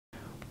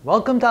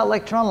Welcome to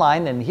Lecture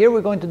Online, and here we're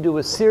going to do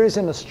a series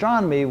in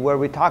astronomy where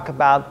we talk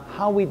about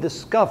how we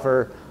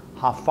discover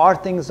how far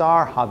things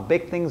are, how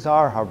big things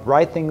are, how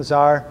bright things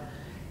are,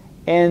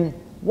 and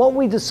what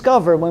we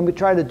discover when we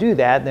try to do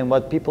that, and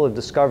what people have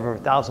discovered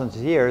for thousands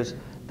of years.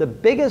 The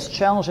biggest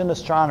challenge in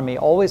astronomy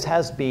always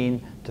has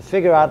been to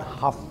figure out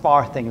how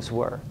far things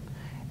were.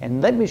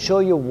 And let me show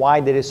you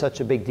why that is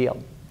such a big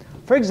deal.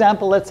 For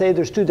example, let's say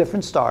there's two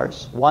different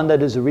stars, one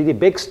that is a really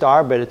big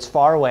star but it's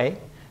far away,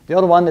 the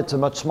other one that's a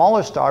much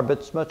smaller star but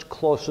it's much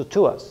closer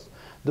to us.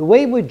 The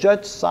way we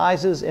judge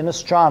sizes in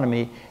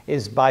astronomy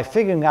is by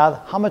figuring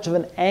out how much of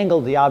an angle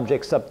the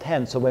object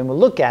subtends. So when we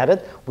look at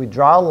it, we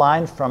draw a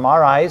line from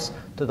our eyes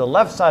to the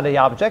left side of the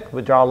object,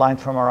 we draw a line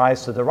from our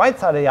eyes to the right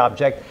side of the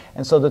object,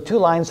 and so the two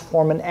lines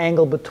form an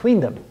angle between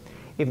them.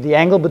 If the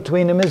angle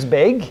between them is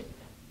big,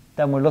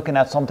 then we're looking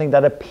at something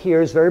that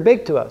appears very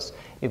big to us.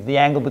 If the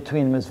angle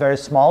between them is very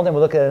small, then we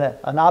look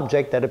at an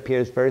object that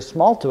appears very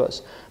small to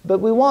us. But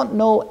we won't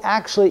know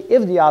actually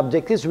if the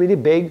object is really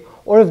big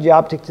or if the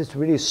object is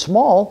really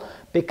small,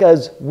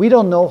 because we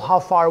don't know how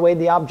far away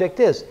the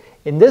object is.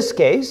 In this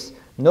case,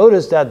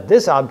 notice that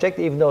this object,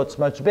 even though it's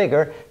much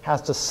bigger,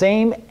 has the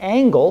same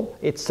angle.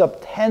 It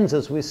subtends,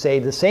 as we say,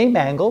 the same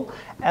angle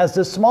as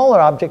the smaller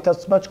object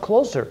that's much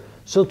closer.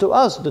 So to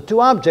us, the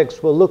two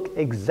objects will look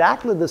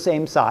exactly the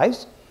same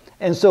size.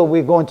 And so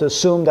we're going to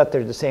assume that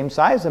they're the same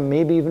size and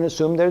maybe even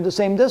assume they're the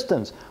same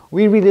distance.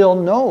 We really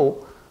don't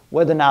know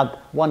whether or not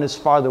one is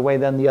farther away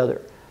than the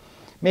other.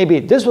 Maybe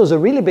this was a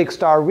really big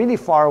star really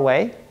far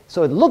away,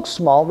 so it looks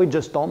small, we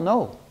just don't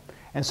know.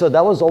 And so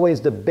that was always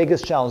the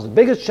biggest challenge. The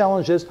biggest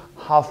challenge is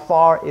how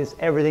far is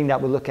everything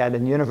that we look at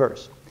in the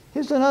universe.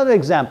 Here's another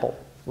example.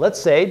 Let's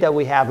say that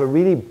we have a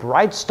really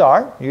bright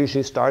star.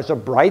 Usually stars are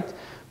bright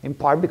in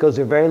part because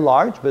they're very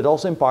large, but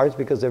also in part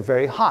because they're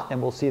very hot,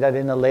 and we'll see that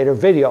in a later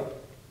video.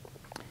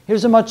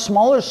 Here's a much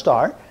smaller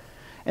star,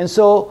 and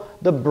so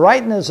the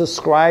brightness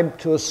ascribed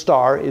to a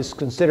star is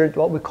considered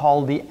what we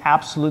call the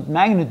absolute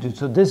magnitude.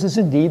 So this is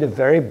indeed a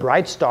very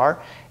bright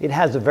star. It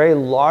has a very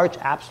large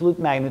absolute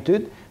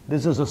magnitude.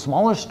 This is a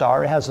smaller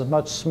star. It has a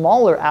much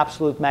smaller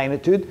absolute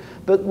magnitude.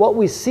 But what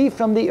we see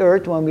from the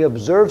Earth when we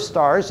observe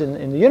stars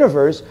in the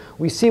universe,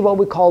 we see what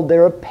we call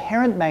their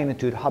apparent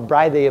magnitude, how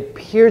bright they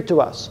appear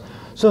to us.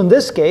 So in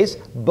this case,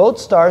 both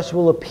stars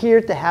will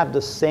appear to have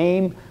the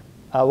same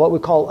what we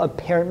call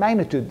apparent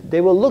magnitude.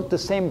 They will look the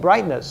same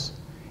brightness,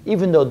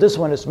 even though this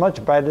one is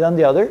much brighter than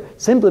the other,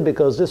 simply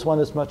because this one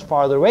is much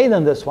farther away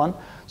than this one.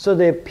 So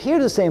they appear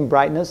the same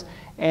brightness,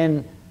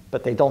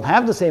 but they don't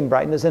have the same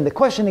brightness. And the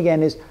question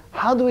again is,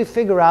 how do we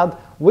figure out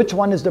which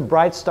one is the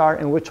bright star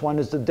and which one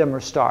is the dimmer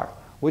star?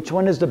 Which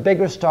one is the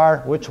bigger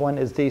star? Which one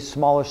is the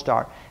smaller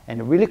star? And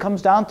it really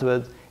comes down to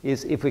it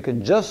is if we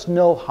can just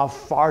know how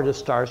far the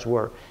stars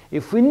were.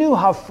 If we knew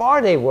how far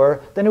they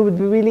were, then it would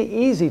be really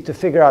easy to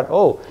figure out,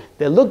 oh,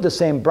 they look the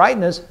same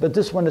brightness, but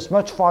this one is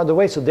much farther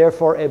away, so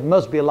therefore it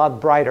must be a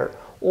lot brighter.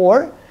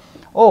 Or,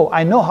 oh,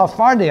 I know how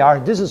far they are,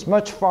 this is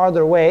much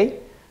farther away,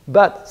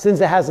 but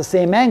since it has the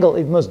same angle,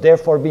 it must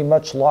therefore be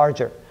much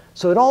larger.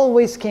 So it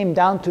always came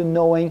down to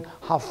knowing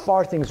how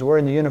far things were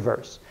in the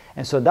universe.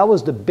 And so that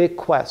was the big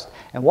quest.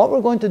 And what we're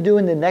going to do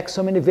in the next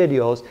so many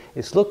videos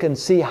is look and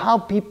see how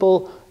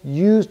people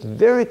used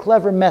very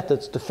clever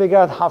methods to figure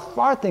out how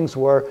far things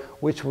were,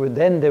 which were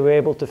then they were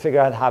able to figure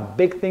out how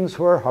big things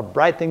were, how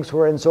bright things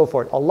were, and so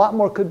forth. A lot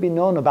more could be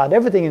known about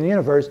everything in the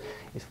universe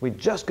if we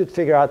just could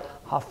figure out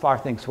how far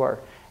things were.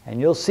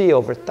 And you'll see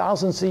over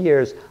thousands of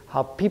years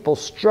how people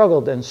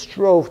struggled and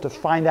strove to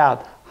find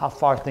out how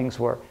far things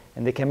were.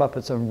 And they came up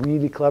with some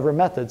really clever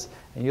methods,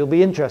 and you'll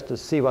be interested to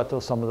see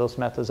what some of those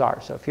methods are.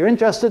 So if you're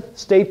interested,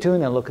 stay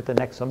tuned and look at the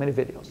next so many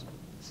videos.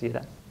 See you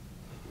then.